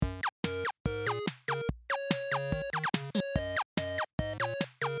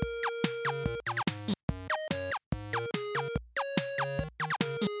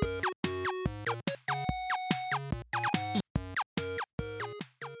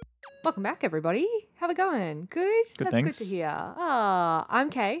Welcome back, everybody. How's it going? Good? Good, That's thanks. good to hear. I'm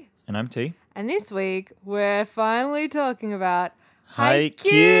Kay, And I'm T. and this week we're finally talking about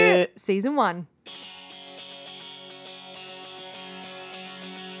Haikyuu. Season 1.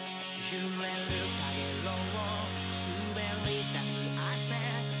 揺れるかげろう滑り出す汗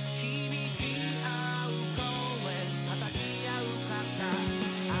響き合う声叩き合う肩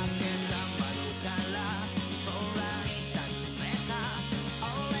開けた窓から空に尋ねた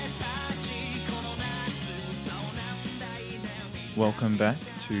俺たちこの夏どうなんだいね Welcome back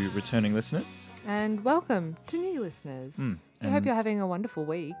to returning listeners. And welcome to new listeners. We hope and- you're having a wonderful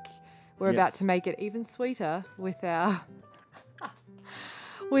week. We're Yes. about to make it even sweeter with our...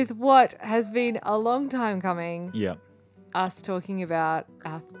 with what has been a long time coming. Yeah. Us talking about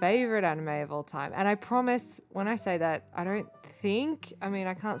our favorite anime of all time. And I promise when I say that, I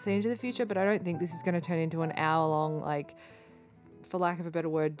can't see into the future, but I don't think this is going to turn into an hour long, like, for lack of a better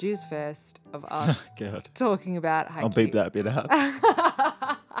word, juice fest of us God. talking about Haikyuu. I'll beep that bit out.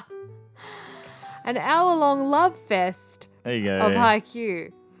 An hour long love fest There you go. of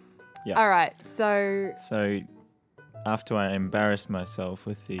Haikyuu. Yeah. All right. So, So, after I embarrassed myself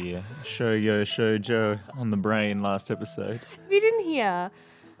with the shoujo on the brain last episode. if you didn't hear,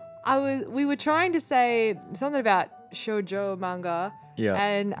 we were trying to say something about shoujo manga. Yeah.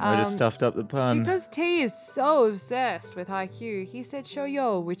 And I just stuffed up the pun. because T is so obsessed with Haikyuu, he said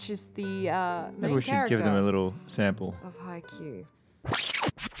Shoujo, which is the main Maybe we should character give them a little sample. of Haikyuu.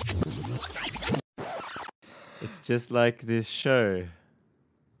 It's just like this show.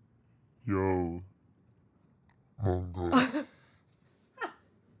 Yo. Manga.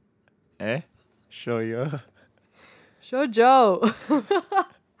 Eh? Shoujo. Shoujo.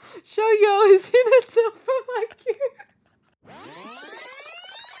 Shoujo is Hinata from Haikyuu.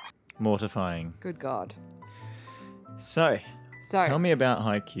 Mortifying. Good God. So, So, tell me about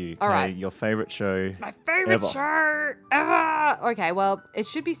Haikyuu. All right. Your favorite show. my favorite Ever. show ever. Okay, well, it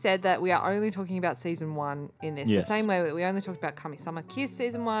should be said that we are only talking about season 1 in this. Yes. The same way that we only talked about Kami-sama Kiss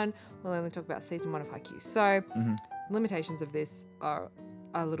season 1, we'll only talk about season 1 of Haikyuu. So, limitations of this are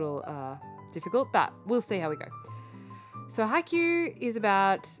a little difficult, but we'll see how we go. So, Haikyuu is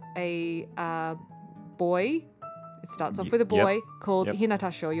about a boy. It starts off with a boy called Yep. Hinata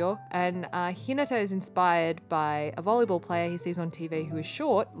Shoyo, and Hinata is inspired by a volleyball player he sees on TV who is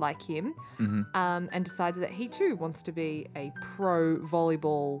short, like him, and decides that he too wants to be a pro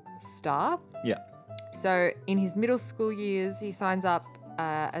volleyball star. Yeah. So in his middle school years, he signs up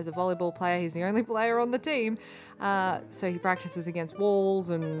as a volleyball player. He's the only player on the team. So he practices against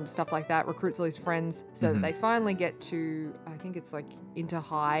walls and stuff like that, recruits all his friends so that they finally get to, I think it's like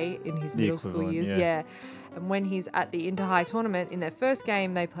inter-high in his The middle school equivalent, years. yeah. And when he's at the inter-high tournament, in their first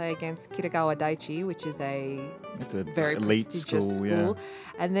game, they play against Kitagawa Daiichi, which is a It's a very elite prestigious school. Yeah.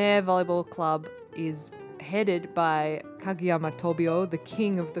 And their volleyball club is headed by Kageyama Tobio, the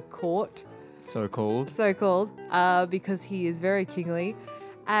king of the court, So called. so called, because he is very kingly.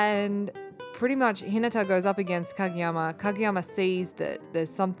 And pretty much Hinata goes up against Kageyama. Kageyama sees that there's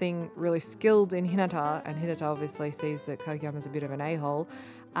something really skilled in Hinata, and Hinata obviously sees that Kageyama's a bit of an a-hole.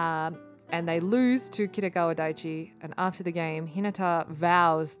 And they lose to Kitagawa Daiichi. And after the game, Hinata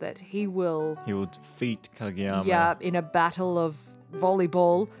vows that he will, He will defeat Kageyama. in a battle of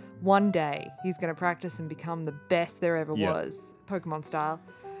volleyball, one day he's going to practice and become the best there ever Yeah. was, Pokemon style.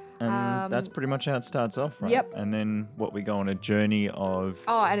 And that's pretty much how it starts off, right? Yep. And then we go on a journey of...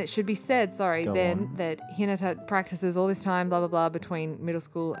 Oh, and it should be said, Go then on. that Hinata practices all this time, blah, blah, blah, between middle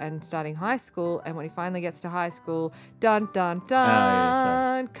school and starting high school. And when he finally gets to high school, dun, dun,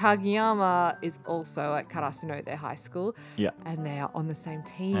 dun, Kageyama is also at Karasuno, their high school. Yeah. And they are on the same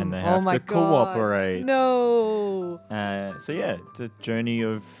team. And they Oh have my to God. cooperate. No. So yeah, it's a journey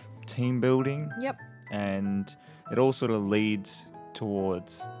of team building. Yep. And it all sort of leads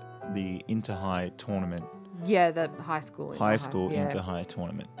towards the inter-high tournament. Yeah, the high school. High school yeah. inter-high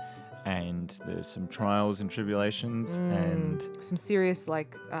tournament. And there's some trials and tribulations and... Some serious,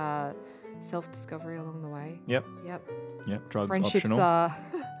 like, self-discovery along the way. Yep. Yep. Drugs Friendships optional. are...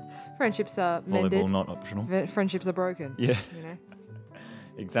 friendships are mended. Volleyball not optional. Friendships are broken. Yeah, You know?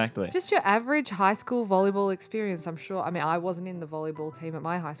 exactly. Just your average high school volleyball experience, I'm sure. I mean, I wasn't in the volleyball team at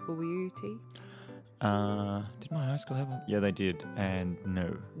my high school. Were you, T? Did my high school have one? Yeah, they did. And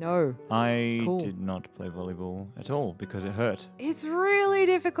no. No. I Cool. did not play volleyball at all because it hurt. It's really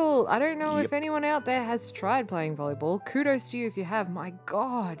difficult. I don't know if Yep. anyone out there has tried playing volleyball. Kudos to you if you have. My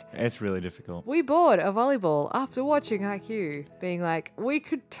God. It's really difficult. We bought a volleyball after watching Haikyuu, being like, we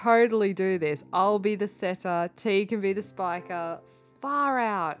could totally do this. I'll be the setter. T can be the spiker. Far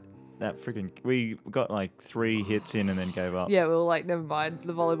out. we got like 3 hits in and then gave up. Yeah, we were like, never mind.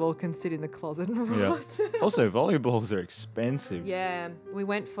 The volleyball can sit in the closet and rot. Also, volleyballs are expensive. Yeah, we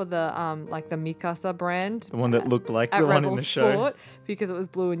went for the the Mikasa brand. The one that looked like at the one Rebel in the show. Sport because it was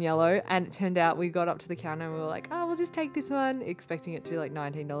blue and yellow, and it turned out we got up to the counter and we were like, oh, we'll just take this one, expecting it to be like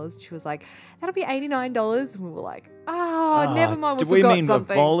 $19. She was like, that'll be $89, and we were like, oh, never mind, we Did we forgot mean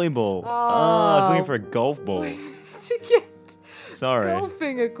something. the volleyball? I was looking for a golf ball. To get Sorry.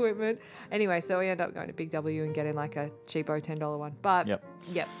 golfing equipment. Anyway, so we ended up going to Big W and getting like a cheapo $10 one. But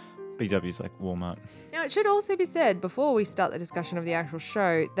Yep. Big W's like Walmart. Now, it should also be said before we start the discussion of the actual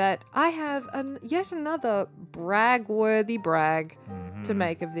show that I have yet another brag-worthy brag to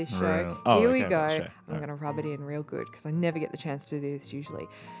make of this show. Here we go. I'm going to rub it in real good because I never get the chance to do this usually.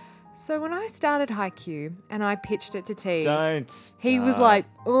 So when I started Haikyuu and I pitched it to T, Don't. he was like,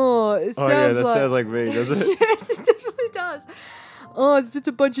 oh, it sounds that sounds like me, does it? Yes, it definitely does. Oh, it's just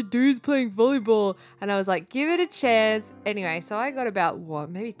a bunch of dudes playing volleyball. And I was like, give it a chance. Anyway, so I got about,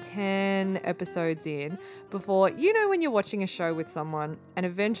 maybe 10 episodes in before, when you're watching a show with someone and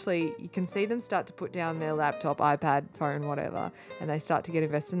eventually you can see them start to put down their laptop, iPad, phone, whatever, and they start to get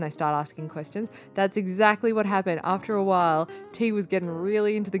invested and they start asking questions. That's exactly what happened. After a while, T was getting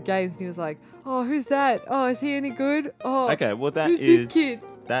really into the games and he was like, oh, who's that? Oh, is he any good? Oh, okay, well, who's this kid?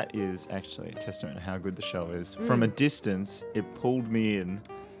 That is actually a testament to how good the show is. From a distance, it pulled me in.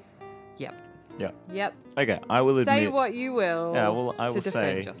 Yep. Okay, I will admit. Say what you will. Yeah, well, I to will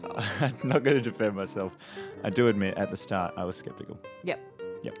defend say. yourself. I'm not going to defend myself. I do admit at the start I was skeptical. Yep.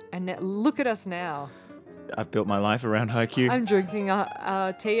 Yep. And look at us now. I've built my life around Haikyuu. I'm drinking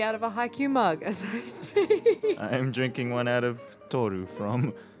a tea out of a Haikyuu mug as I speak. I am drinking one out of Toru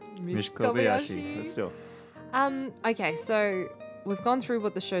from Miss Kobayashi. But still. Okay, so we've gone through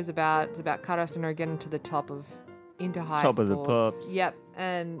what the show's about. It's about Karasuno getting to the top of inter-high Top sports. of the pops. Yep,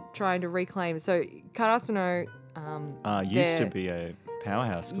 and trying to reclaim. So Karasuno... used to be a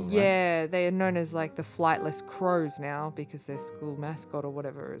powerhouse school, right? Yeah, they are known as like the Flightless Crows now because their school mascot or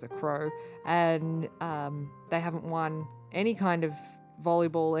whatever is a crow. And they haven't won any kind of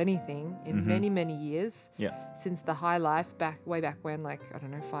volleyball anything in many, many years. Yeah. Since the High Life way back when,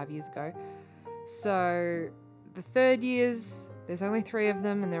 5 years ago. So the third years, there's only 3 of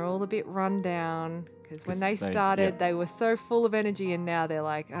them and they're all a bit run down because when they started, they were so full of energy and now they're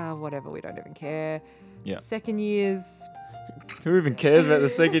like, whatever, we don't even care. Yeah. Second years... Who even cares about the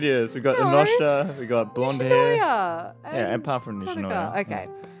second years? We got Inoshita, we got blonde hair. Yeah, apart from Nishinoya. Okay.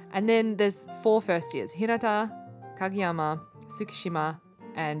 And then there's 4 first years. Hinata, Kageyama, Tsukishima,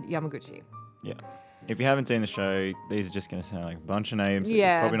 and Yamaguchi. Yeah. If you haven't seen the show, these are just going to sound like a bunch of names that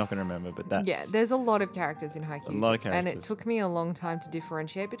Yeah. you're probably not going to remember, but that's... Yeah, there's a lot of characters in Haikyuu. A lot of And it characters. took me a long time to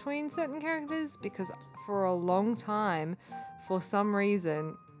differentiate between certain characters because for a long time, for some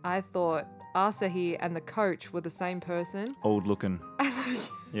reason, I thought Asahi and the coach were the same person. Old looking.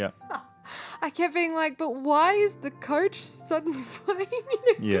 Yeah. I kept being like, but why is the coach suddenly playing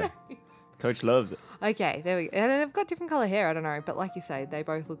in a Yeah. game? Coach loves it. Okay, there we go. And they've got different colour hair, I don't know. But like you say, they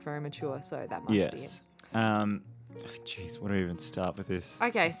both look very mature, so that must be it. Yes. Jeez, where do I even start with this?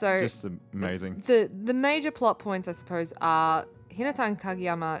 Okay, so Just amazing. the major plot points, I suppose, are Hinata and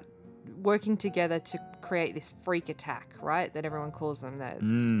Kageyama working together to create this freak attack, right? That everyone calls them,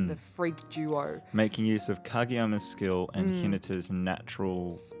 the freak duo. Making use of Kageyama's skill and Hinata's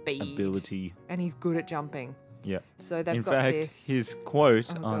natural Speed. ability. And he's good at jumping. Yeah. So they've In got fact, this. his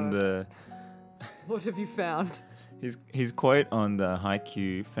quote Oh, on God. the... What have you found? His quote on the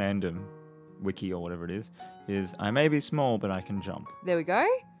Haikyuu fandom wiki or whatever it is, I may be small, but I can jump. There we go.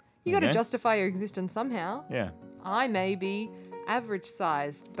 You got to Okay. justify your existence somehow. Yeah. I may be average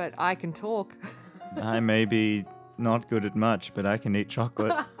sized, but I can talk. I may be not good at much, but I can eat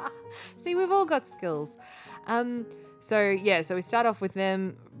chocolate. See, we've all got skills. So we start off with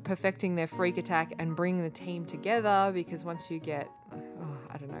them perfecting their freak attack and bringing the team together because once you get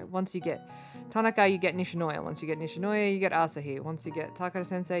Tanaka, you get Nishinoya. Once you get Nishinoya, you get Asahi. Once you get Takada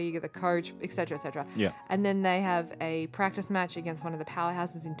Sensei, you get the coach, etc., etc. Yeah. And then they have a practice match against one of the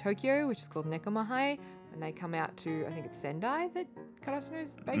powerhouses in Tokyo, which is called Nekomahai. And they come out to, I think it's Sendai that Karasuno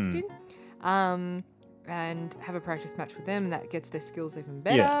is based in. And have a practice match with them, and that gets their skills even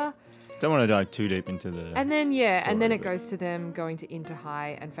better. Yeah. Don't want to dive too deep into the And then story, it goes to them going to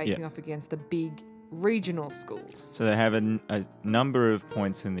Inter-High and facing off against the big regional schools. So they have a number of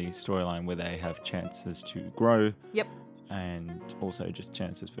points in the storyline where they have chances to grow. Yep. And also just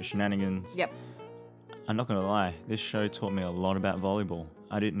chances for shenanigans. Yep. I'm not going to lie, this show taught me a lot about volleyball.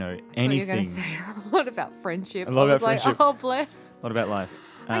 I didn't know I thought anything. you were going to say a lot about friendship. A lot I was about like, friendship. oh, bless. A lot about life.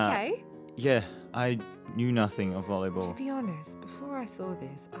 Okay. Yeah, I knew nothing of To volleyball. be honest, before I saw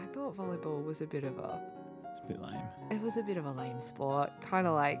this, I thought volleyball was a bit of a It's a bit lame. it was a bit of a lame sport, kind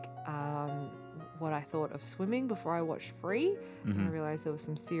of like what I thought of swimming before I watched Free. And I realized there was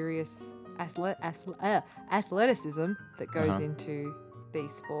some serious athleticism that goes into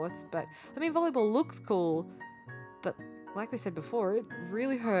these sports. But I mean, volleyball looks cool, but like we said before, it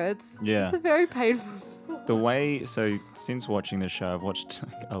really hurts. Yeah. It's a very painful sport. The way, so since watching this show,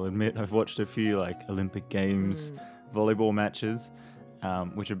 I'll admit, I've watched a few like Olympic Games volleyball matches,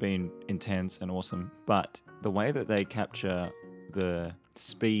 which have been intense and awesome. But the way that they capture the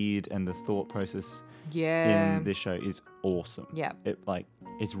speed and the thought process Yeah. in this show is awesome. Yeah.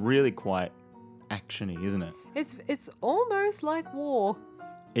 It's really quite actiony, isn't it? It's almost like war.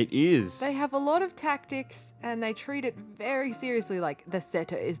 It is. They have a lot of tactics and they treat it very seriously, like the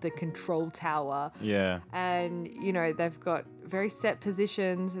setter is the control tower. Yeah. And, you know, they've got very set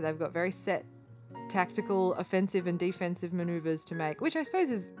positions, they've got very set tactical offensive and defensive maneuvers to make, which I suppose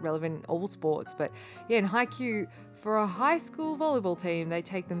is relevant in all sports. But yeah, in Haikyuu, for a high school volleyball team, they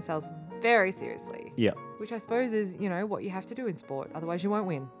take themselves very seriously. Yeah. Which I suppose is, you know, what you have to do in sport. Otherwise you won't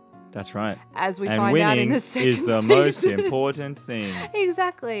win. That's right. As we and find winning out in the second is the season. most important thing.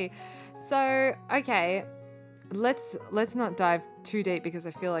 Exactly. So, okay, let's not dive too deep because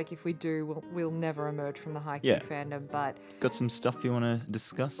I feel like if we do, we'll never emerge from the Haikyuu fandom. But Got some stuff you want to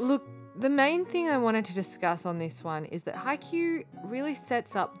discuss? look, the main thing I wanted to discuss on this one is that Haikyuu really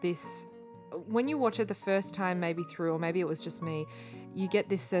sets up this. When you watch it the first time, maybe through, or maybe it was just me, you get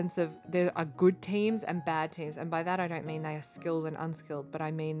this sense of there are good teams and bad teams. And by that, I don't mean they are skilled and unskilled, but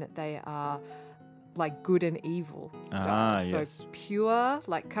I mean that they are like good and evil style. So yes. pure,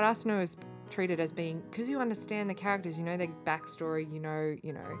 like Karasuno is treated as being, because you understand the characters, you know their backstory, you know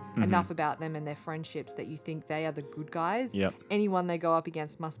enough about them and their friendships that you think they are the good guys. Yep. Anyone they go up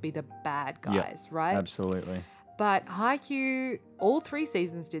against must be the bad guys, right? Absolutely. But Haikyuu, all 3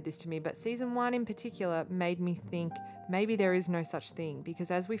 seasons did this to me, but season 1 in particular made me think maybe there is no such thing,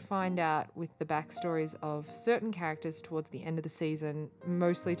 because as we find out with the backstories of certain characters towards the end of the season,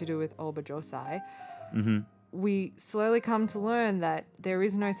 mostly to do with Oba Josai, we slowly come to learn that there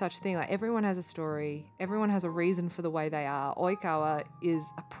is no such thing. Like, everyone has a story, everyone has a reason for the way they are. Oikawa is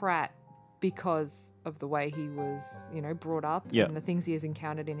a prat because of the way he was, brought up and the things he has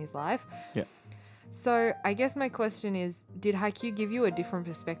encountered in his life. Yeah. So I guess my question is, did Haikyuu give you a different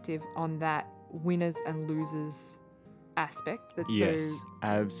perspective on that winners and losers aspect that's Yes,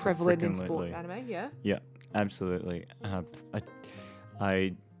 so prevalent in abso-freaking-lutely. sports anime? Yeah. Yeah, absolutely.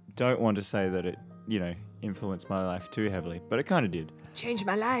 I don't want to say that it, influenced my life too heavily, but it kind of did. Changed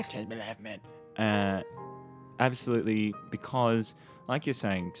my life. Changed my life, man. Absolutely, because, like you're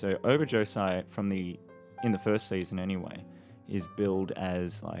saying, so Oba Josai in the first season anyway, is billed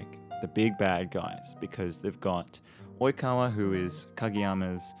as like the big bad guys because they've got Oikawa, who is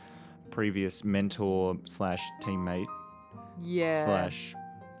Kageyama's previous mentor / teammate Yeah.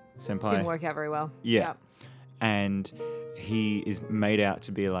 / senpai. Didn't work out very well. Yeah. And he is made out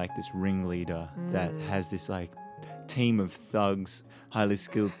to be like this ringleader that has this like team of thugs, highly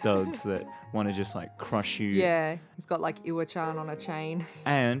skilled thugs that want to just like crush you. Yeah. He's got like Iwa-chan on a chain.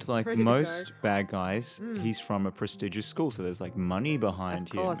 And like Ready to most go. bad guys, he's from a prestigious school, so there's like money behind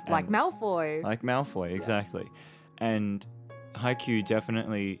Of him. course. Like and- Malfoy. Like Malfoy, exactly. And Haikyuu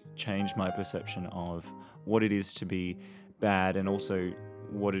definitely changed my perception of what it is to be bad and also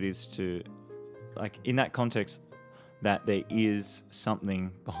what it is to, like, in that context, that there is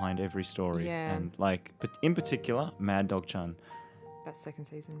something behind every story. Yeah. And, like, but in particular, Mad Dog-chan. That's second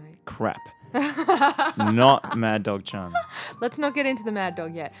season, mate. Crap. Not Mad Dog-chan. Let's not get into the Mad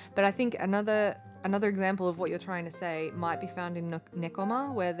Dog yet. But I think another example of what you're trying to say might be found in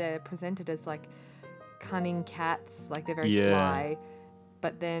Nekoma, where they're presented as like cunning cats, like they're very Yeah. sly.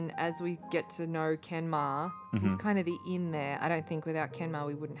 But then as we get to know Kenma, he's kind of the in there. I don't think without Kenma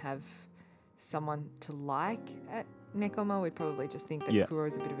we wouldn't have someone to like at Nekoma. We'd probably just think that Yeah.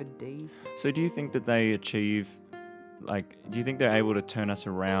 Kuro's a bit of a D. So do you think that they achieve, like, do you think they're able to turn us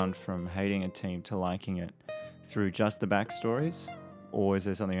around from hating a team to liking it through just the backstories? Or is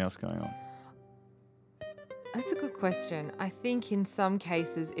there something else going on? That's a good question. I think in some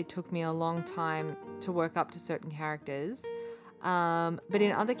cases it took me a long time to work up to certain characters. But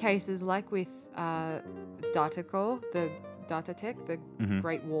in other cases, like with Datako, the Datatech, the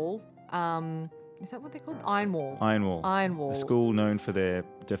Great Wall, is that what they're called? Iron Wall. Iron Wall. Iron Wall. A school known for their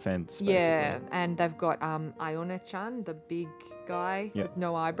defense, basically. Yeah, and they've got Ione-chan, the big guy Yep. with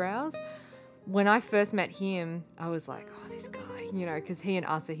no eyebrows. when I first met him, I was like, oh, this guy, because he and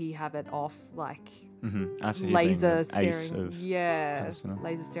Asahi have it off, like Asahi laser being the ace staring. of Yeah, Karasuno.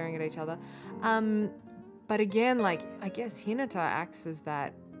 laser staring at each other. But again, like, I guess Hinata acts as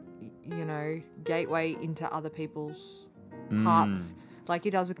that, gateway into other people's hearts, like he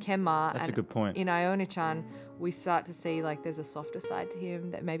does with Kenma. That's and a good point. In Ione-chan, we start to see like there's a softer side to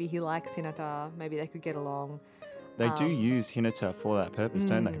him, that maybe he likes Hinata, maybe they could get along. They do use Hinata for that purpose,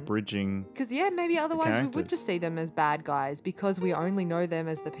 don't they? Bridging. Because, maybe otherwise we would characters. just see them as bad guys, because we only know them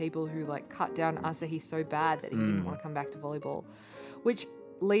as the people who like cut down Asahi so bad that he didn't want to come back to volleyball. Which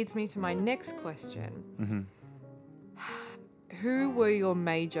leads me to my next question. Who were your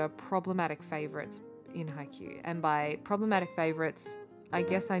major problematic favorites in Haikyuu? And by problematic favorites, I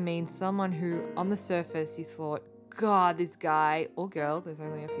guess I mean someone who on the surface you thought, God, this guy or girl, there's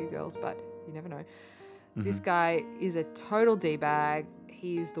only a few girls, but you never know. This guy is a total D-bag.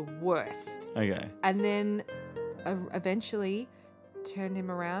 He's the worst. Okay. And then eventually turned him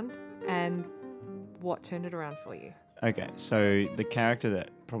around. And what turned it around for you? Okay, so the character that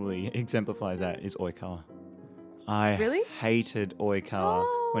probably exemplifies that is Oikawa. I Really? hated Oikawa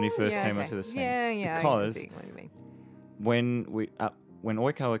when he first came onto the scene. Yeah, Because I can see what you mean. when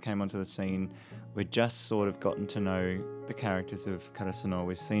Oikawa came onto the scene, we'd just sort of gotten to know the characters of Karasuno.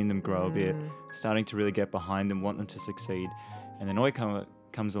 We've seen them grow a bit, starting to really get behind them, want them to succeed. And then Oikawa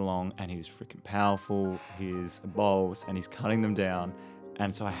comes along and he's freaking powerful, he's balls, and he's cutting them down.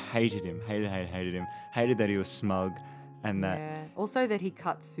 And so I hated him, hated him. Hated that he was smug and that... Yeah. Also that he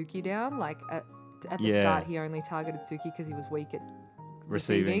cut Suki down. Like at the start, he only targeted Suki because he was weak at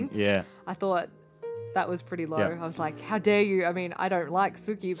receiving. Yeah. I thought that was pretty low. Yep. I was like, how dare you? I mean, I don't like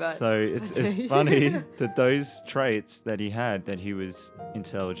Suki, but... So it's funny that those traits that he had, that he was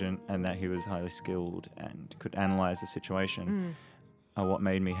intelligent and that he was highly skilled and could analyze the situation, are what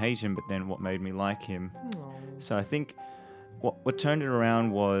made me hate him, but then what made me like him. Aw. So I think what turned it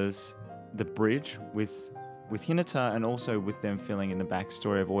around was the bridge with Hinata, and also with them filling in the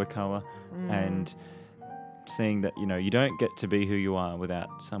backstory of Oikawa and seeing that, you don't get to be who you are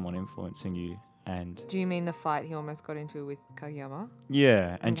without someone influencing you. And Do you mean the fight he almost got into with Kageyama?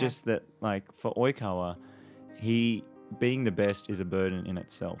 yeah, and Okay. just that, like, for Oikawa, he being the best is a burden in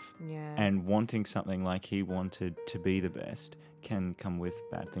itself. Yeah. And wanting something like he wanted to be the best can come with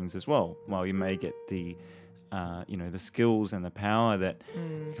bad things as well. While you may get the, the skills and the power that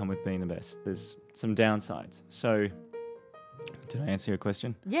come with being the best, there's some downsides. So, did I answer your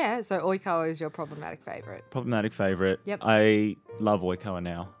question? Yeah, so Oikawa is your problematic favorite. Problematic favorite. Yep. I love Oikawa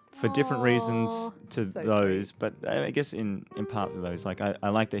now for different reasons Aw, to so those, sweet. but I guess in part to those. Like, I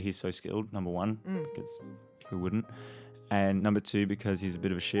like that he's so skilled, number one, because who wouldn't? And number two, because he's a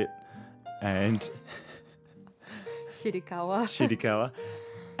bit of a shit. And Shirikawa. Shirikawa.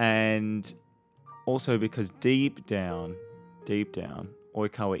 And also because deep down,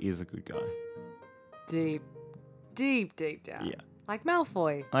 Oikawa is a good guy. Deep down. Yeah. Like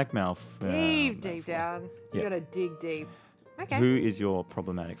Malfoy. Like Malf. Deep Malfoy. down. You Yeah. gotta dig deep. Okay. Who is your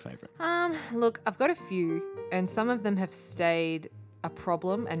problematic favorite? Look, I've got a few, and some of them have stayed a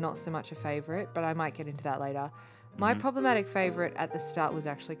problem and not so much a favorite, but I might get into that later. My problematic favorite at the start was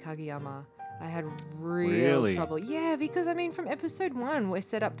actually Kageyama. I had real Really? trouble. Yeah, because I mean, from episode 1, we're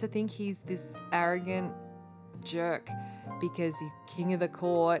set up to think he's this arrogant jerk because he's king of the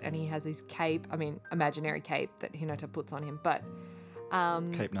court and he has his cape. I mean, imaginary cape that Hinata puts on him, but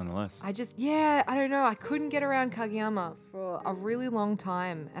Cape nonetheless. I don't know. I couldn't get around Kageyama for a really long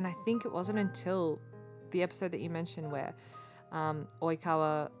time. And I think it wasn't until the episode that you mentioned where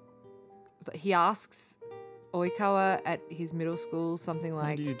Oikawa, he asks Oikawa at his middle school something How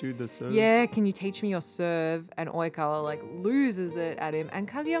like, do you do the serve? yeah, can you teach me your serve? And Oikawa like loses it at him. And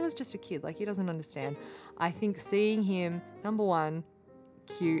Kageyama's just a kid. Like, he doesn't understand. I think seeing him, number one,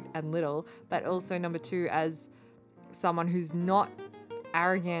 cute and little, but also number two, as someone who's not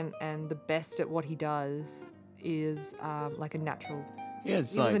arrogant and the best at what he does, is like a natural. Yeah,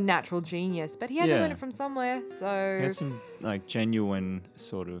 it's He was a like natural genius, but he had to Yeah. learn it from somewhere. So he had some like genuine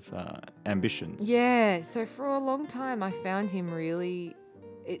sort of ambitions. yeah, so for a long time I found him really.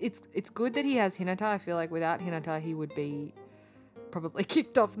 It's good that he has Hinata. I feel like without Hinata he would be probably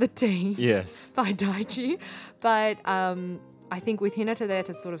kicked off the team Yes. by Daichi. But I think with Hinata there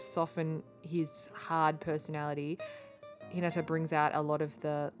to sort of soften his hard personality, Hinata brings out a lot of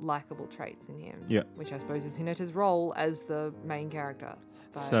the likable traits in him. Yeah. Which I suppose is Hinata's role as the main character.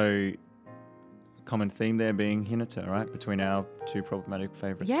 But So, common theme there being Hinata, right? Between our two problematic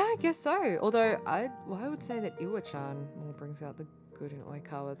favorites. yeah, I guess so. Although I would say that Iwa-chan more brings out the good in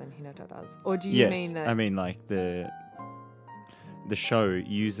Oikawa than Hinata does. Or do you Yes. mean that? I mean, like the show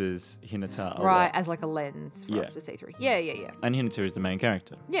uses Hinata a Right, lot. as like a lens for Yeah. us to see through. Yeah, yeah, yeah. And Hinata is the main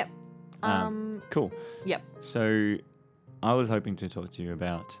character. Yep. Cool. Yep. So I was hoping to talk to you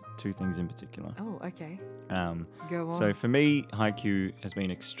about two things in particular. Oh, okay. So Go on. for me, Haikyuu has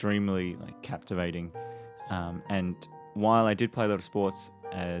been extremely captivating. And while I did play a lot of sports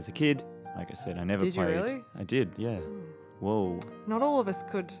as a kid, like I said, I never Did you played. really? I did, yeah. Whoa. Not all of us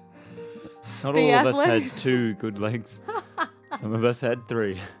could. Not Be all of us had athletics. 2 good legs. Some of us had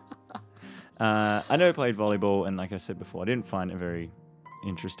 3. I never played volleyball, and like I said before, I didn't find it very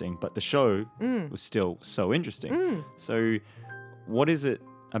interesting, but the show was still so interesting. So what is it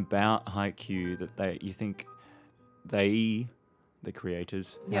about Haikyuu that you think the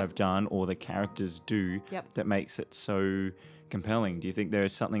creators Yep. have done, or the characters do, Yep. that makes it so compelling? Do you think there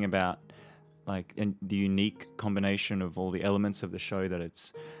is something about the unique combination of all the elements of the show, that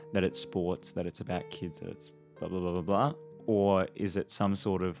it's sports, that it's about kids, that it's blah blah blah blah blah, or is it some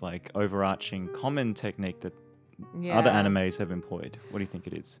sort of overarching common technique that Yeah. other animes have employed? What do you think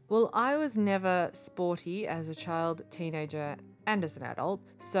it is? Well, I was never sporty as a child, teenager, and as an adult,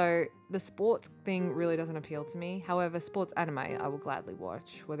 so the sports thing really doesn't appeal to me. However, sports anime I will gladly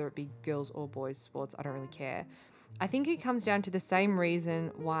watch, whether it be girls or boys sports, I don't really care. I think it comes down to the same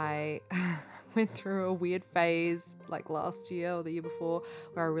reason why I went through a weird phase like last year or the year before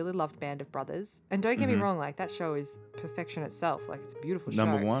where I really loved Band of Brothers. And don't get me wrong, that show is perfection itself. It's a beautiful show.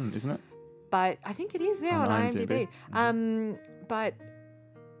 Number 1, isn't it? But I think it is now on On IMDb. IMDb. But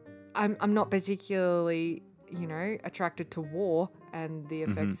I'm not particularly, attracted to war and the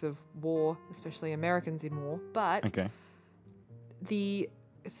effects of war, especially Americans in war. But Okay. the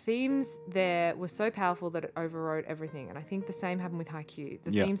themes there were so powerful that it overrode everything. And I think the same happened with Haikyuu.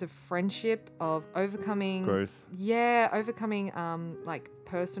 The Yeah. themes of friendship, of overcoming Growth. Yeah, overcoming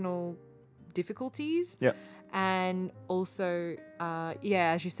personal difficulties. Yep. And also,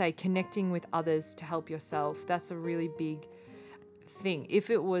 as you say, connecting with others to help yourself. That's a really big thing. If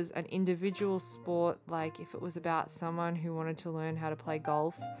it was an individual sport, if it was about someone who wanted to learn how to play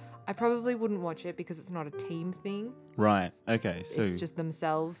golf, I probably wouldn't watch it because it's not a team thing. Right. Okay. So It's just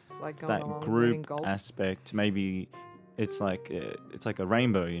themselves going that along and learning group golf. aspect, maybe it's like a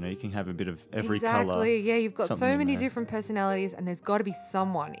rainbow. You can have a bit of every color. Exactly. Yeah, you've got something so in many there. different personalities, and there's got to be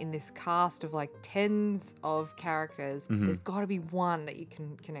someone in this cast of tens of characters. Mm-hmm. There's got to be one that you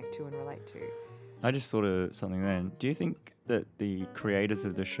can connect to and relate to. I just thought of something then. Do you think that the creators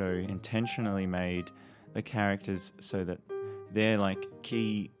of the show intentionally made the characters so that their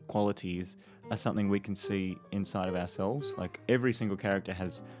key qualities are something we can see inside of ourselves? Every single character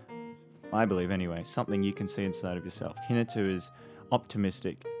has, I believe anyway, something you can see inside of yourself. Hinata is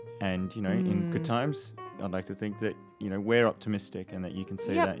optimistic, and in good times, I'd like to think that we're optimistic and that you can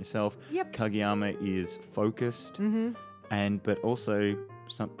see Yep. that yourself. Yep. Kageyama is focused, but also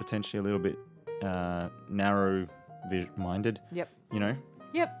potentially a little bit narrow-minded. Yep.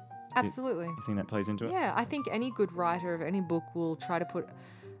 You Absolutely. think that plays into it? Yeah, I think any good writer of any book will try to put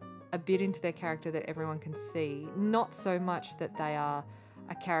a bit into their character that everyone can see. Not so much that they are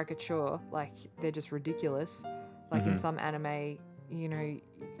a caricature, they're just ridiculous. In some anime,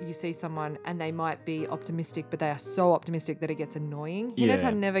 you see someone and they might be optimistic, but they are so optimistic that it gets annoying. Yeah.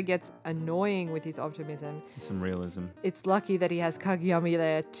 Hinata never gets annoying with his optimism. Some realism. It's lucky that he has Kageyama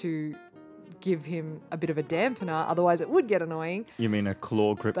there to give him a bit of a dampener, otherwise it would get annoying. You mean a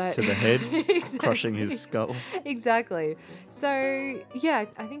claw grip But to the head, Exactly. crushing his skull? Exactly. So, yeah,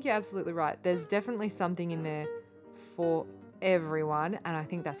 I think you're absolutely right. There's definitely something in there for everyone, and I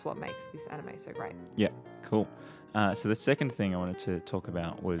think that's what makes this anime so great. Yeah, cool. So the second thing I wanted to talk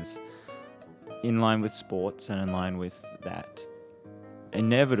about was in line with sports and in line with that.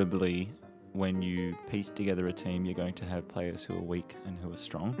 Inevitably, when you piece together a team, you're going to have players who are weak and who are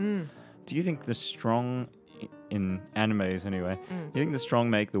strong. Do you think the strong, in animes anyway, do you think the strong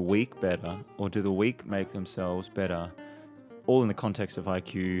make the weak better, or do the weak make themselves better? All in the context of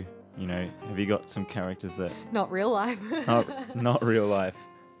Haikyuu, have you got some characters that Not real life. not real life?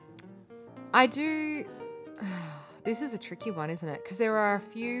 I do. This is a tricky one, isn't it? Because there are a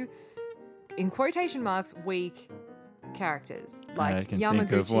few, in quotation marks, weak characters. I can think of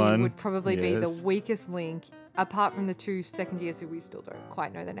Yamaguchi one. would probably be the Yes. weakest link, apart from the 2 second years who we still don't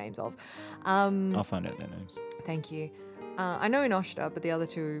quite know the names of. I'll find out their names. Thank you. I know Inoshita, but the other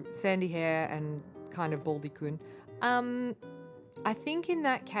 2, sandy hair and kind of baldy-kun. I think in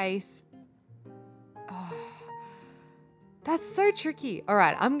that case, that's so tricky. All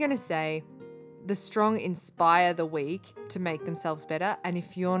right, I'm going to say the strong inspire the weak to make themselves better. And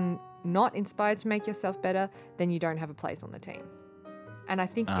if you're not inspired to make yourself better, then you don't have a place on the team. And I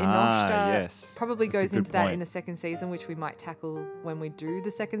think Inoshita yes. probably That's a goes good into that in point. the second season, which we might tackle when we do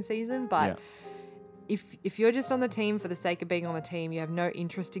the second season. But Yeah. if you're just on the team for the sake of being on the team, you have no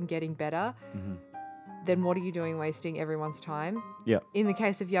interest in getting better, then what are you doing wasting everyone's time? Yeah. In the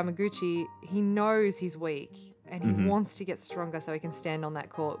case of Yamaguchi, he knows he's weak and he wants to get stronger so he can stand on that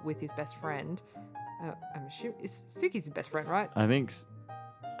court with his best friend. I'm assuming Suki's his best friend, right? I think.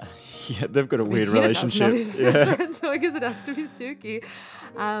 Yeah, they've got a weird Hinata's relationship. not his best friend, so I guess it has to be Suki.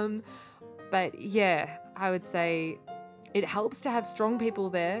 But yeah, I would say it helps to have strong people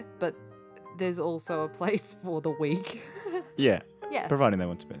there, but there's also a place for the weak. Yeah. Yeah. Providing they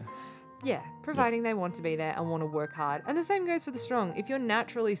want to be there. Yeah, providing they want to be there and want to work hard. And the same goes for the strong. If you're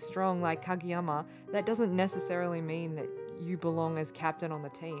naturally strong like Kageyama, that doesn't necessarily mean that you belong as captain on the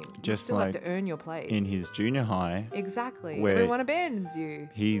team. You Just still have like to earn your place. In his junior high, Exactly. where Everyone abandons you.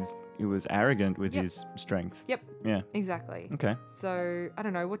 he was arrogant with Yep. his strength. Yep, Yeah. exactly. Okay. So, I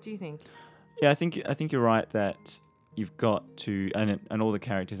don't know. What do you think? Yeah, I think you're right that you've got to, and all the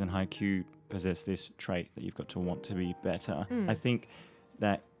characters in Haikyuu possess this trait that you've got to want to be better. I think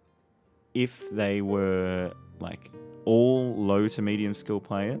that if they were like all low to medium skill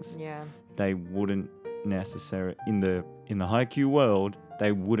players, Yeah. they wouldn't necessarily in the Haikyuu world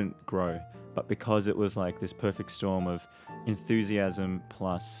they wouldn't grow. But because it was like this perfect storm of enthusiasm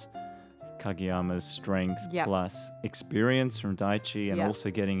plus Kageyama's strength Yep. plus experience from Daichi and Yep.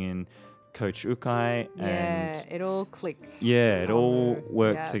 also getting in Coach Ukai Yeah, and it all clicked. yeah, it all Oh,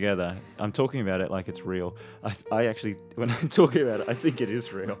 worked yeah. together. I'm talking about it like it's real. I actually, when I'm talking about it, I think it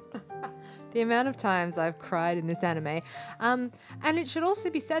is real. The amount of times I've cried in this anime. And it should also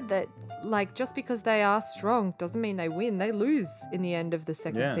be said that, like, just because they are strong doesn't mean they win. They lose in the end of the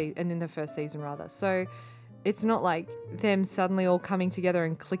second Yeah. season, and in the first season, rather. So it's not like them suddenly all coming together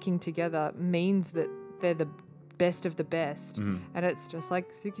and clicking together means that they're the best of the best. And it's just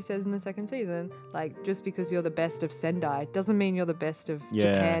like Suki says in the second season, like, just because you're the best of Sendai doesn't mean you're the best of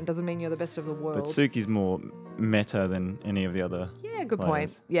Yeah. Japan, doesn't mean you're the best of the world. But Suki's more meta than any of the other. Yeah, good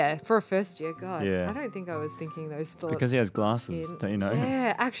players. point. Yeah, for a first year, God. Yeah. I don't think I was thinking those thoughts. Because he has glasses, in- don't you know?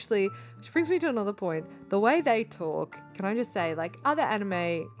 Yeah, actually, which brings me to another point. The way they talk, can I just say, like, other anime,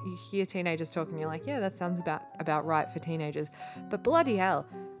 you hear teenagers talking, you're like, yeah, that sounds about right for teenagers. But bloody hell,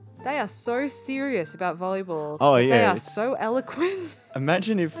 they are so serious about volleyball. Oh, They yeah, are it's- so eloquent.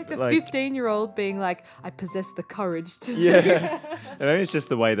 Imagine if Like a like 15-year-old being like, I possess the courage to yeah, maybe it's just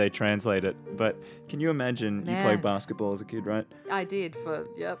the way they translate it. But can you imagine you Man. played basketball as a kid, right? I did for,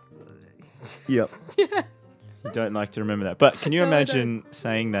 yep. Yep. You don't like to remember that, but can you No, I imagine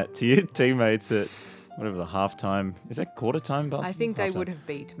saying that to your teammates at whatever the halftime is? That quarter time basketball? I think they Halftime. would have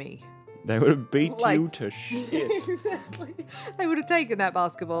beat me. They would have beat Like- you to shit. Exactly. They would have taken that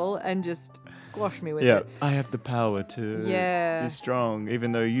basketball and just squashed me with Yeah, it. I have the power to Yeah. be strong,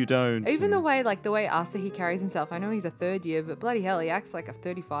 even though you don't. Even the and- way Asahi carries himself. I know he's a third year, but bloody hell, he acts like a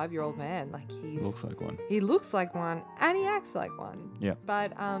 35-year-old man. Like looks like one. he looks like one and he acts like one. Yeah.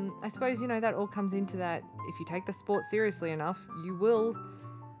 But I suppose, that all comes into that. If you take the sport seriously enough, you will,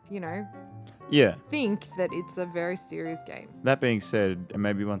 Yeah. think that it's a very serious game. That being said, and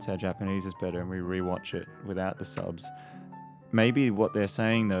maybe once our Japanese is better and we rewatch it without the subs, maybe what they're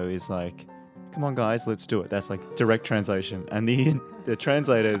saying though is like, "Come on, guys, let's do it." That's like direct translation, and the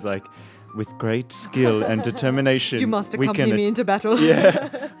translator is like, "With great skill and determination, You must we accompany can me into battle.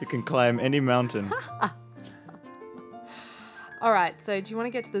 yeah, we can climb any mountain." All right, so do you want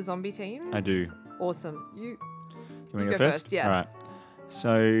to get to the zombie teams? I do. Awesome. You want You to go go first, yeah. All right.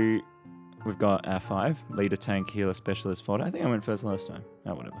 So we've got our 5: leader, tank, healer, specialist, fodder. I think I went first last time.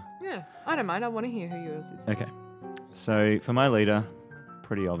 Oh, whatever. Yeah, I don't mind. I want to hear who yours is. Okay. So for my leader,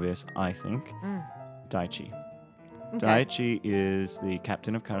 pretty obvious, I think. Daichi. Okay. Daichi is the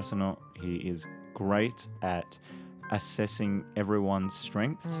captain of Karasuno. He is great at assessing everyone's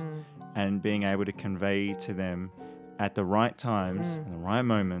strengths and being able to convey to them at the right times and the right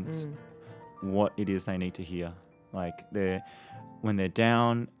moments what it is they need to hear. Like when they're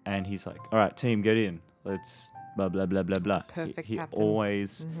down and he's like, "All right, team, get in. Let's blah blah blah blah blah." Perfect he captain.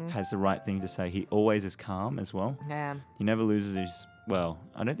 always has the right thing to say. He always is calm as well. Yeah. He never loses his. Well,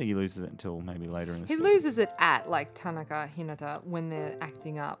 I don't think he loses it until maybe later in the He season. loses it at like Tanaka, Hinata when they're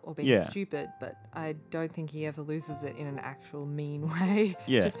acting up or being Yeah. stupid, but I don't think he ever loses it in an actual mean way.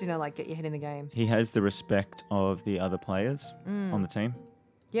 Yeah. Just like get your head in the game. He has the respect of the other players on the team,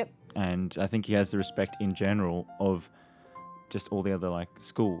 Yep. and I think he has the respect in general of just all the other like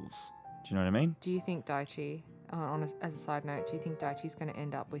schools. Do you know what I mean? Do you think Daichi, as a side note, do you think Daichi's going to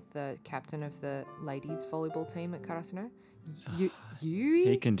end up with the captain of the ladies volleyball team at Karasuno? He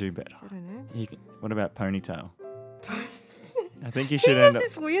You? can do better. I don't know. What about Ponytail? I think he He should has end up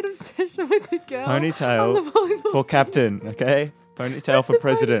this weird obsession with the girl on the ponytail volleyball for team. captain, okay? Ponytail for The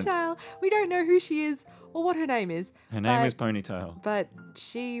president. ponytail. We don't know who she is or what her name is. Her name but- is Ponytail. But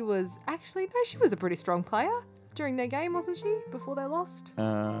she was actually, no, she was a pretty strong player during their game, wasn't she? Before they lost.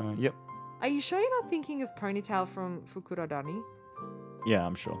 Yep. Are you sure you're not thinking of Ponytail from Fukurodani? Yeah,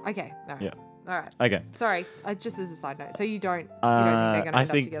 I'm sure. Okay. All right. Yeah. All right. Okay. Sorry. Just as a side note. So you don't think they're going to end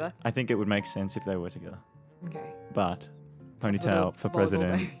up together? I think it would make sense if they were together. Okay. But Little Ponytail for volleyball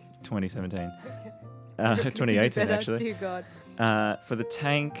president babies. 2017. Could be 2018 better, actually. Dear God. For the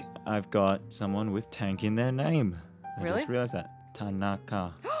tank, I've got someone with tank in their name. I Really? just realized that.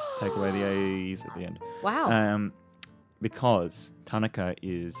 Tanaka. Take away the A's at the end. Wow. Because Tanaka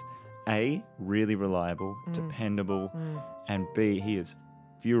is A, really reliable, dependable, and B, he is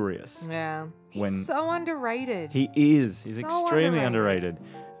furious. Yeah. He's when- so underrated. He is. He's So extremely underrated.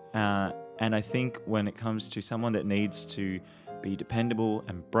 underrated. And I think when it comes to someone that needs to be dependable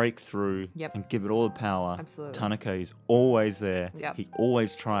and break through Yep. and give it all the power, Absolutely. Tanaka is always there. Yep. He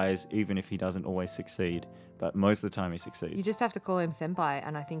always tries, even if he doesn't always succeed. But most of the time he succeeds. You just have to call him senpai,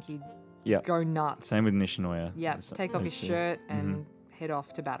 and I think he'd Yep. go nuts. Same with Nishinoya. Yeah. Those- Take off those his two. shirt and head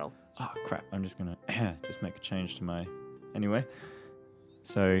off to battle. Oh, crap. I'm just going to just make a change to my... Anyway.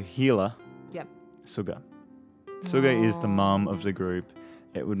 So, healer, Yep. Suga. Suga is the mum of the group.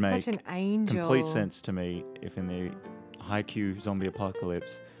 It would make Such an angel. complete sense to me if in the Haikyuu zombie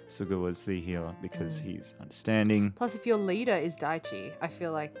apocalypse, Suga was the healer because he's understanding. Plus, if your leader is Daichi, I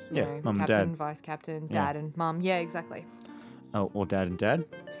feel like, you Yeah, know, mum and captain, dad. vice captain, Yeah. dad and mum. Yeah, exactly. Oh, or dad and dad?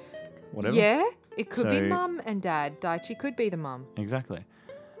 Whatever. Yeah, it could be So- mum and dad. Daichi could be the mum. Exactly.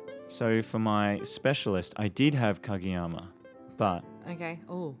 So for my specialist, I did have Kageyama, but Okay.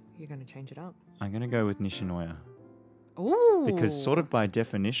 Oh, you're going to change it up. I'm going to go with Nishinoya. Ooh. Because sort of by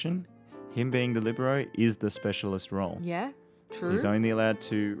definition, him being the libero is the specialist role. Yeah, true. He's only allowed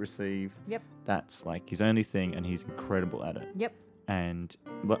to receive. Yep. That's like his only thing, and he's incredible at it. Yep. And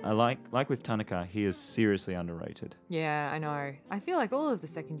but I like with Tanaka, he is seriously underrated. Yeah, I know. I feel like all of the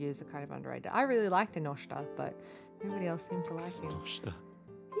second years are kind of underrated. I really liked Inoshita, but nobody else seemed to like him. Noshita.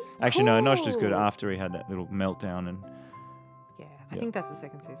 He's Actually, no, Noshita's good cool. after he had that little meltdown. And Yeah, I Yep. think that's the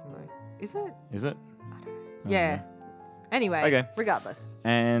second season though. Is it? is it? I don't know. Oh, Yeah. Anyway, Okay. regardless.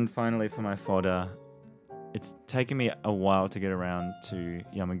 And finally, for my fodder, it's taken me a while to get around to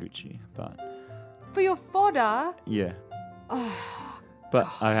Yamaguchi, but For your fodder, yeah. oh, But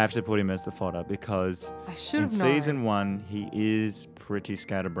I have to put him as the fodder because I should in have known. season 1 he is pretty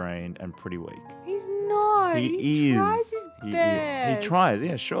scatterbrained and pretty weak. He's not. He is. tries his best. He tries,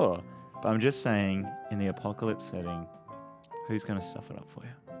 yeah, sure. But I'm just saying, in the apocalypse setting, who's going to stuff it up for you?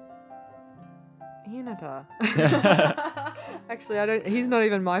 Hinata. Actually, I don't. He's not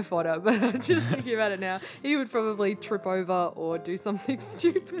even my fodder, but I'm just thinking about it now. He would probably trip over or do something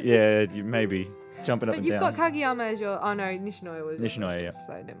stupid. Yeah, you maybe jumping up But and you've down. got Kageyama as your. Oh no, Nishinoya was. Nishinoya, yeah.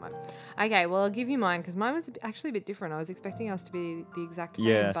 So never mind. Okay, well I'll give you mine because mine was actually a bit different. I was expecting us to be the exact same.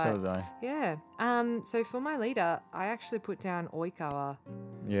 Yeah, but so was I. yeah. So for my leader, I actually put down Oikawa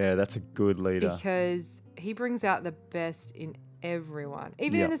Yeah, that's a good leader. because he brings out the best in everyone.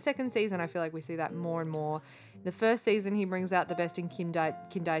 Even in Yep. the second season, I feel like we see that more and more. The first season, he brings out the best in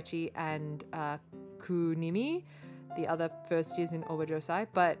Kindaichi and Kunimi, the other first years in Obajosai.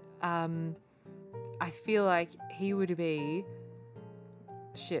 But I feel like he would be...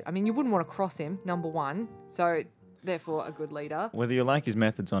 Shit, I mean, you wouldn't want to cross him, number one. So, therefore, a good leader. Whether you like his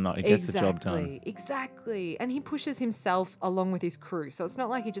methods or not, he gets the job done. Exactly. And he pushes himself along with his crew. So it's not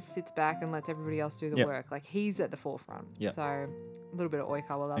like he just sits back and lets everybody else do the Yep. work. Like he's at the forefront. Yep. So a little bit of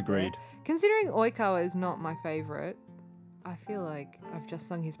Oikawa love there. Agreed. Considering Oikawa is not my favorite, I feel like I've just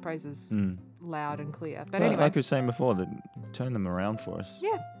sung his praises Mm. loud and clear. But Well, anyway. like I was saying before, that turn them around for us.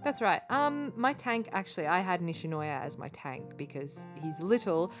 Yeah, that's right. My tank, actually, I had Nishinoya as my tank because he's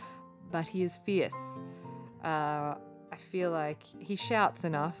little, but he is fierce. I feel like he shouts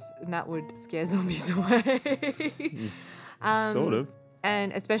enough, and that would scare zombies away. Sort of.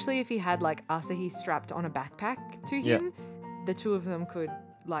 And especially if he had like Asahi strapped on a backpack to Yeah. him, the two of them could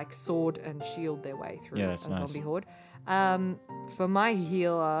like sword and shield their way through Yeah, a that's nice. zombie horde. For my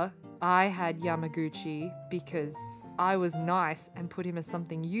healer, I had Yamaguchi because I was nice and put him as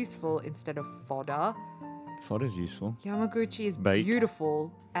something useful instead of fodder. Fodder's useful. Yamaguchi is Bait.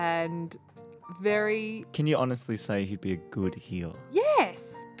 beautiful and very... Can you honestly say he'd be a good healer?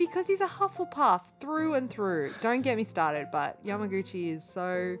 Yes, because he's a Hufflepuff through and through. Don't get me started, but Yamaguchi is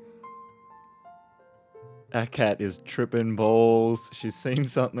so... That cat is tripping balls. She's seen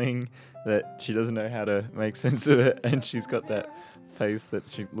something that she doesn't know how to make sense of it, and she's got that face that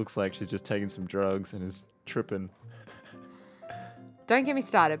she looks like she's just taken some drugs and is tripping. don't get me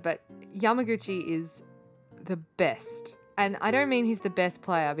started, but Yamaguchi is the best. And I don't mean he's the best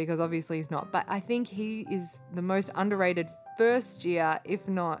player because obviously he's not, but I think he is the most underrated first year, if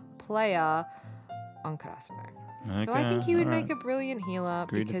not player, on Karasuno. So I think he would make a brilliant healer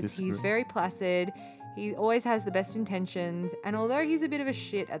Agree to because he's disagree. very placid. He always has the best intentions. And although he's a bit of a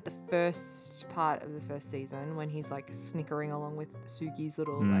shit at the first part of the first season when he's like snickering along with Suki's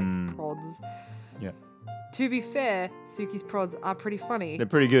little like prods. Yeah. To be fair, Suki's prods are pretty funny. They're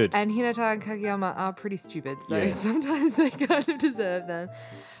pretty good. And Hinata and Kageyama are pretty stupid, so Yeah. sometimes they kind of deserve them.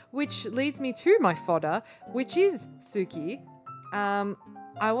 Which leads me to my fodder, which is Suki.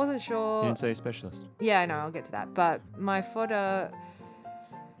 I wasn't You sure. didn't say specialist. Yeah, I know, I'll get to that. But my fodder.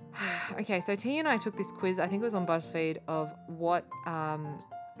 Okay, so T and I took this quiz, I think it was on BuzzFeed, of what,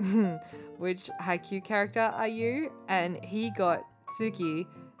 which Haikyuu character are you? And he got Suki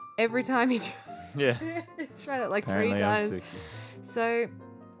every time he Yeah. tried it like Apparently 3 I'm times. sick. So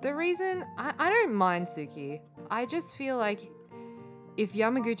the reason I don't mind Suki, I just feel like if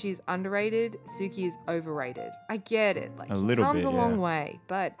Yamaguchi is underrated, Suki is overrated. I get it. Like A he little comes bit, a long yeah. way,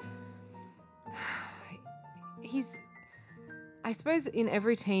 but I suppose in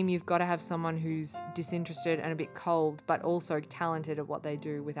every team you've got to have someone who's disinterested and a bit cold, but also talented at what they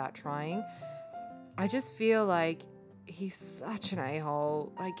do without trying. I just feel like he's such an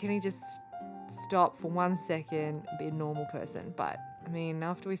a-hole. Like, can he just stop for 1 second and be a normal person? But I mean,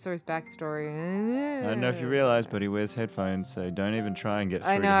 after we saw his backstory, I don't know if you realize, but he wears headphones, so don't even try and get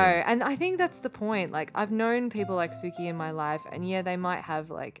through I know, to him. and I think that's the point. Like, I've known people like Suki in my life, and yeah, they might have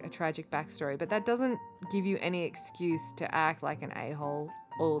like a tragic backstory, but that doesn't give you any excuse to act like an a-hole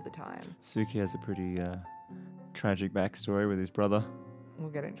all the time. Suki has a pretty tragic backstory with his brother. We'll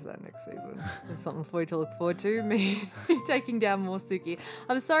get into that next season. There's something for you to look forward to. Me taking down more Suki.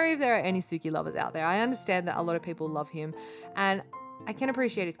 I'm sorry if there are any Suki lovers out there. I understand that a lot of people love him, and I can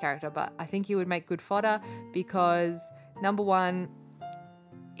appreciate his character, but I think he would make good fodder because, number one,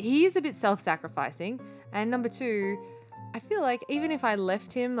 he is a bit self-sacrificing, and number two, I feel like even if I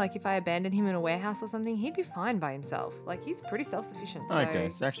left him, like if I abandoned him in a warehouse or something, he'd be fine by himself. Like, he's pretty self-sufficient. So Okay,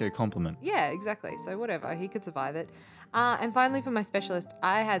 it's actually a compliment. yeah, exactly. So whatever, he could survive it. And finally, for my specialist,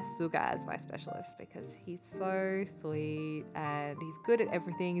 I had Suga as my specialist because he's so sweet and he's good at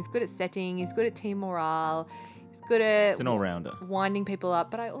everything. He's good at setting. He's good at team morale. He's good at It's an all-rounder. winding people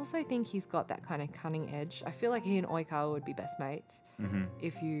up. But I also think he's got that kind of cunning edge. I feel like he and Oikawa would be best mates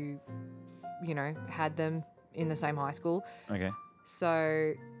if you know, had them in the same high school. Okay.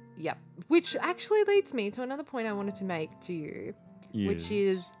 So, yep. Which actually leads me to another point I wanted to make to you, which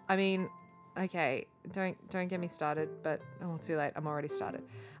is, I mean, okay, don't get me started, but too late. I'm already started.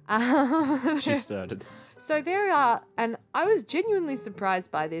 She started. So there are, and I was genuinely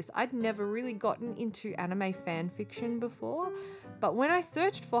surprised by this. I'd never really gotten into anime fan fiction before, but when I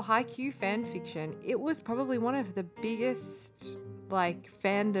searched for Haikyuu fan fiction, it was probably one of the biggest like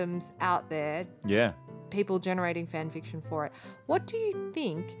fandoms out there. Yeah. People generating fan fiction for it. What do you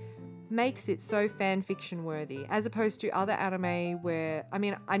think makes it so fan fiction worthy as opposed to other anime where, I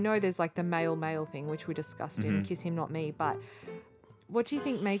mean, I know there's like the male thing, which we discussed in Kiss Him Not Me, but what do you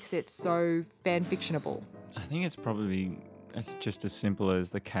think makes it so fan fictionable? I think it's just as simple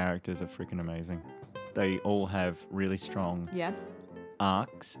as the characters are freaking amazing. They all have really strong Yeah.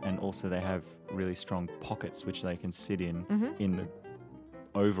 arcs, and also they have really strong pockets which they can sit in the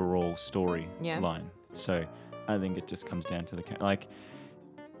overall story Yeah. line. So I think it just comes down to the like.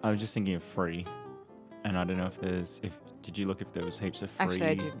 I was just thinking of Free, and I don't know did you look if there was heaps of Free? Actually,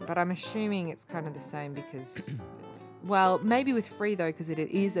 I didn't, but I'm assuming it's kind of the same because it's, well, maybe with Free though, because it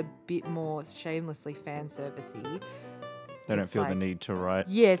is a bit more shamelessly fan servicey. They don't it's feel the like- need to write.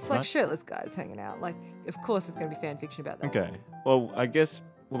 Yeah, it's like Right. shirtless guys hanging out. Like, of course, there's going to be fan fiction about that. Okay. Well, I guess.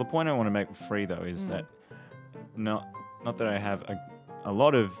 Well, the point I want to make with Free though is that not that I have a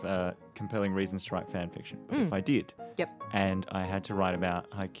lot of compelling reasons to write fan fiction, but if I did, Yep. and I had to write about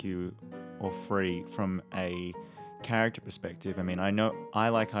Haikyuu or Free from a character perspective, I mean, I know I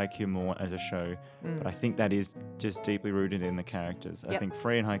like Haikyuu more as a show, but I think that is just deeply rooted in the characters. I Yep. think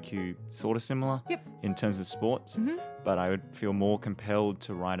Free and Haikyuu sort of similar Yep. in terms of sports, but I would feel more compelled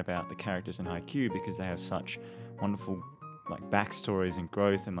to write about the characters in Haikyuu because they have such wonderful like backstories and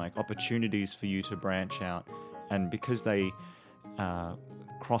growth and like opportunities for you to branch out, and because they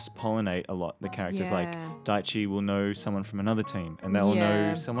cross-pollinate a lot. The characters like Yeah. Daichi will know someone from another team, and they'll Yeah.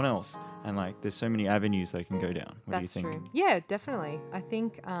 know someone else, and like there's so many avenues they can go down. What That's do you think? true. Yeah, definitely. I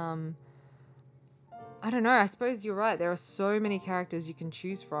think, I don't know. I suppose you're right. There are so many characters you can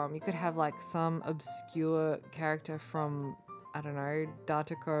choose from. You could have like some obscure character from, I don't know,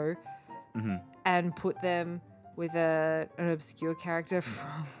 Datako, and put them with an obscure character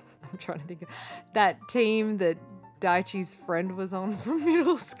from, I'm trying to think of that team that Daichi's friend was on from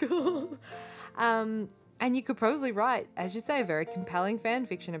middle school. And you could probably write, as you say, a very compelling fan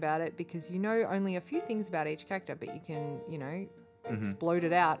fiction about it because you know only a few things about each character, but you can, explode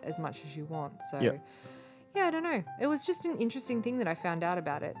it out as much as you want. So, yeah, I don't know. It was just an interesting thing that I found out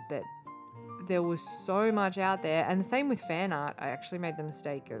about it, that there was so much out there. And the same with fan art. I actually made the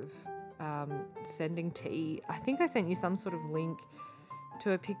mistake of sending T. I think I sent you some sort of link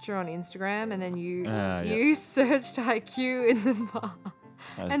to a picture on Instagram, and then you searched Haikyuu in the bar.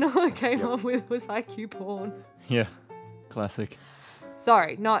 And all it came up with was Haikyuu porn. Yeah, classic.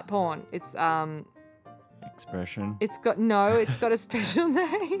 Sorry, not porn. It's Expression. It's got a special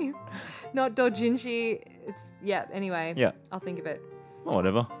name. Not dojinshi. Anyway. Yeah. I'll think of it.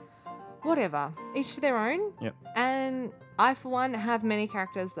 Oh, whatever. Each to their own. Yep. And I, for one, have many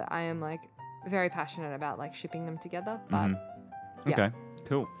characters that I am like very passionate about, like shipping them together. But yeah. Okay,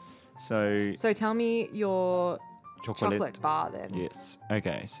 cool. So tell me your chocolate bar then. Yes.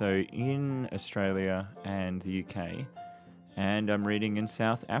 Okay. So in Australia and the UK, and I'm reading in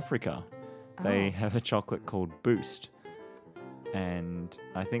South Africa, they have a chocolate called Boost. And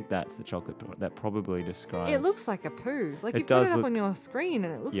I think that's the chocolate that probably describes... It looks like a poo. Like you've does got it up look... on your screen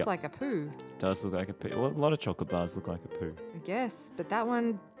and it looks like a poo. It does look like a poo. Well, a lot of chocolate bars look like a poo. I guess, but that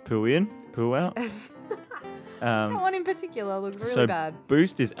one... Poo in, poo out. That one in particular looks really bad.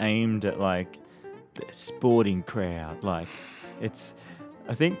 Boost is aimed at like the sporting crowd. Like it's...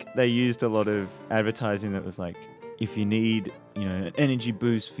 I think they used a lot of advertising that was like, if you need, an energy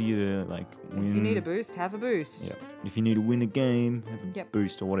boost for you to like win. If you need a boost, have a boost. Yeah. If you need to win a game, have a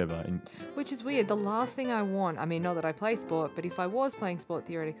boost or whatever. And which is weird. The last thing I want, I mean, not that I play sport, but if I was playing sport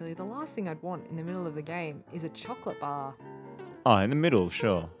theoretically, the last thing I'd want in the middle of the game is a chocolate bar. Oh, in the middle,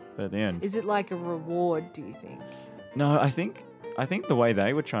 sure. But at the end. Is it like a reward, do you think? No, I think the way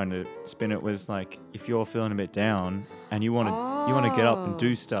they were trying to spin it was like, if you're feeling a bit down and you want to get up and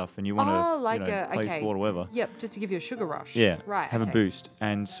do stuff and you want to play sport or whatever. Yep, just to give you a sugar rush. Yeah, right. Have a boost.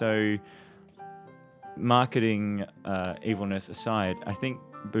 And so, marketing evilness aside, I think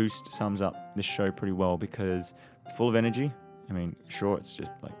Boost sums up this show pretty well because it's full of energy. I mean, sure, it's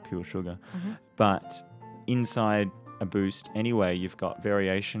just like pure sugar, but inside a Boost anyway, you've got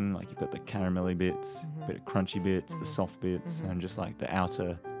variation, like you've got the caramelly bits, bit of crunchy bits, the soft bits, and just like the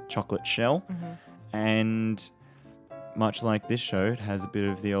outer chocolate shell. And much like this show, it has a bit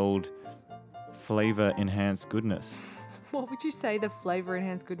of the old flavor enhanced goodness. What would you say the flavor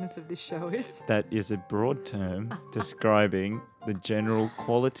enhanced goodness of this show is? That is a broad term describing the general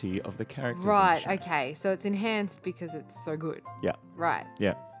quality of the characters. Right, in the show. okay. So it's enhanced because it's so good. Yeah. Right.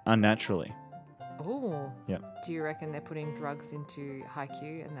 Yeah. Unnaturally. Oh. Yeah. Do you reckon they're putting drugs into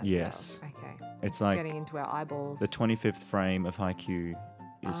Haikyuu and that's Yes. Okay. It's like getting into our eyeballs. the 25th frame of Haikyuu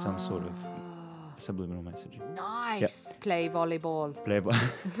is some sort of subliminal message. Nice. Yep. Play volleyball.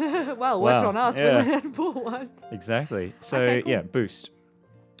 Well, worked on us. Yeah. We went and bought one. Exactly. So, okay, cool. Yeah, Boost.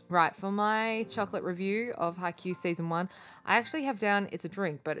 Right. For my chocolate review of Haikyuu Season 1, I actually have down, it's a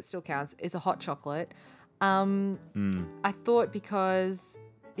drink, but it still counts. It's a hot chocolate. I thought because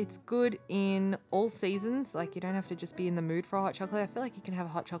it's good in all seasons, like you don't have to just be in the mood for a hot chocolate. I feel like you can have a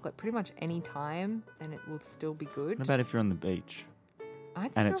hot chocolate pretty much any time and it will still be good. What about if you're on the beach?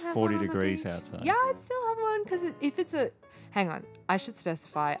 And it's 40 degrees outside. Yeah, I'd still have one because if it's hang on, I should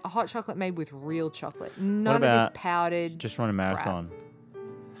specify a hot chocolate made with real chocolate. None of this powdered. Just run a marathon.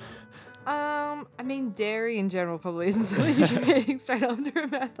 I mean, dairy in general probably isn't something you should be eating straight after a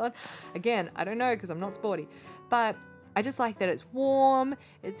marathon. Again, I don't know because I'm not sporty, but I just like that it's warm,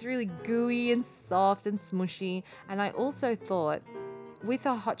 it's really gooey and soft and smushy, and I also thought with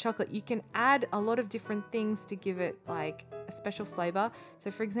a hot chocolate, you can add a lot of different things to give it like a special flavor.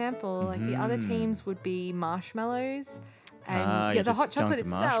 So for example, like the other teams would be marshmallows. And the hot chocolate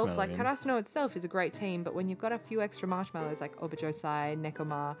itself, like Karasuno itself is a great team, but when you've got a few extra marshmallows like Obajosai,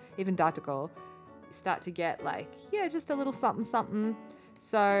 Nekoma, even Datoko, you start to get like, just a little something something.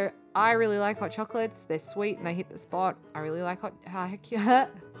 So I really like hot chocolates. They're sweet and they hit the spot. I really like Haikyuu.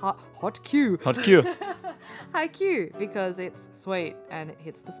 Haikyuu because it's sweet and it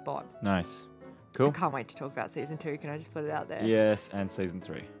hits the spot. Nice. Cool. I can't wait to talk about season 2. Can I just put it out there? Yes, and season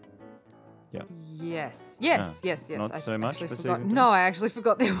 3. Yeah. Yes. Not so much for season 3? No, I actually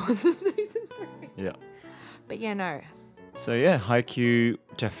forgot there was a season 3. Yeah. But yeah, no. So yeah, Haikyuu,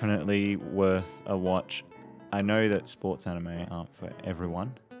 definitely worth a watch. I know that sports anime aren't for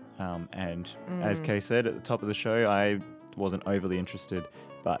everyone. And as Kay said at the top of the show, I wasn't overly interested,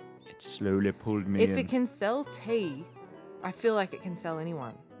 but it slowly pulled me in. If it can sell tea, I feel like it can sell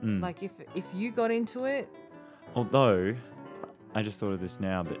anyone. Like if you got into it, Although, I just thought of this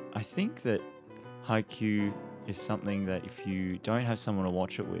now, but I think that Haikyuu is something that if you don't have someone to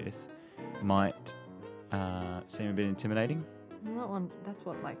watch it with, might seem a bit intimidating. That's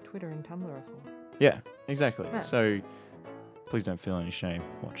what like Twitter and Tumblr are for. Yeah, exactly. Yeah. So please don't feel any shame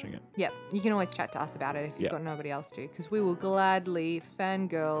watching it. Yeah, you can always chat to us about it if you've Yeah. got nobody else to, because we will gladly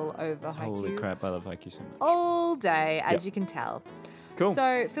fangirl over Holy Haikyuu crap, I love Haikyuu so much. all day, as Yep. you can tell. Cool.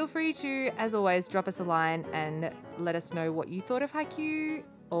 So feel free to, as always, drop us a line and let us know what you thought of Haikyuu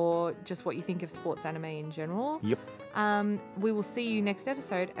or just what you think of sports anime in general. Yep. We will see you next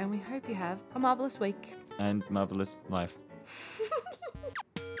episode, and we hope you have a marvelous week. And marvelous life.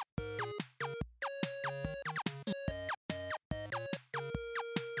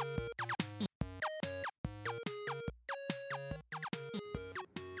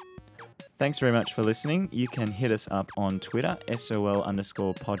 Thanks very much for listening. You can hit us up on Twitter,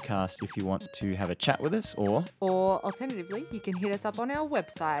 SOL_podcast, if you want to have a chat with us, or Or alternatively, you can hit us up on our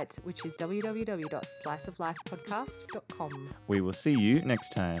website, which is www.sliceoflifepodcast.com. we will see you next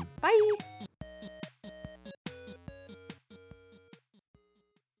time. Bye!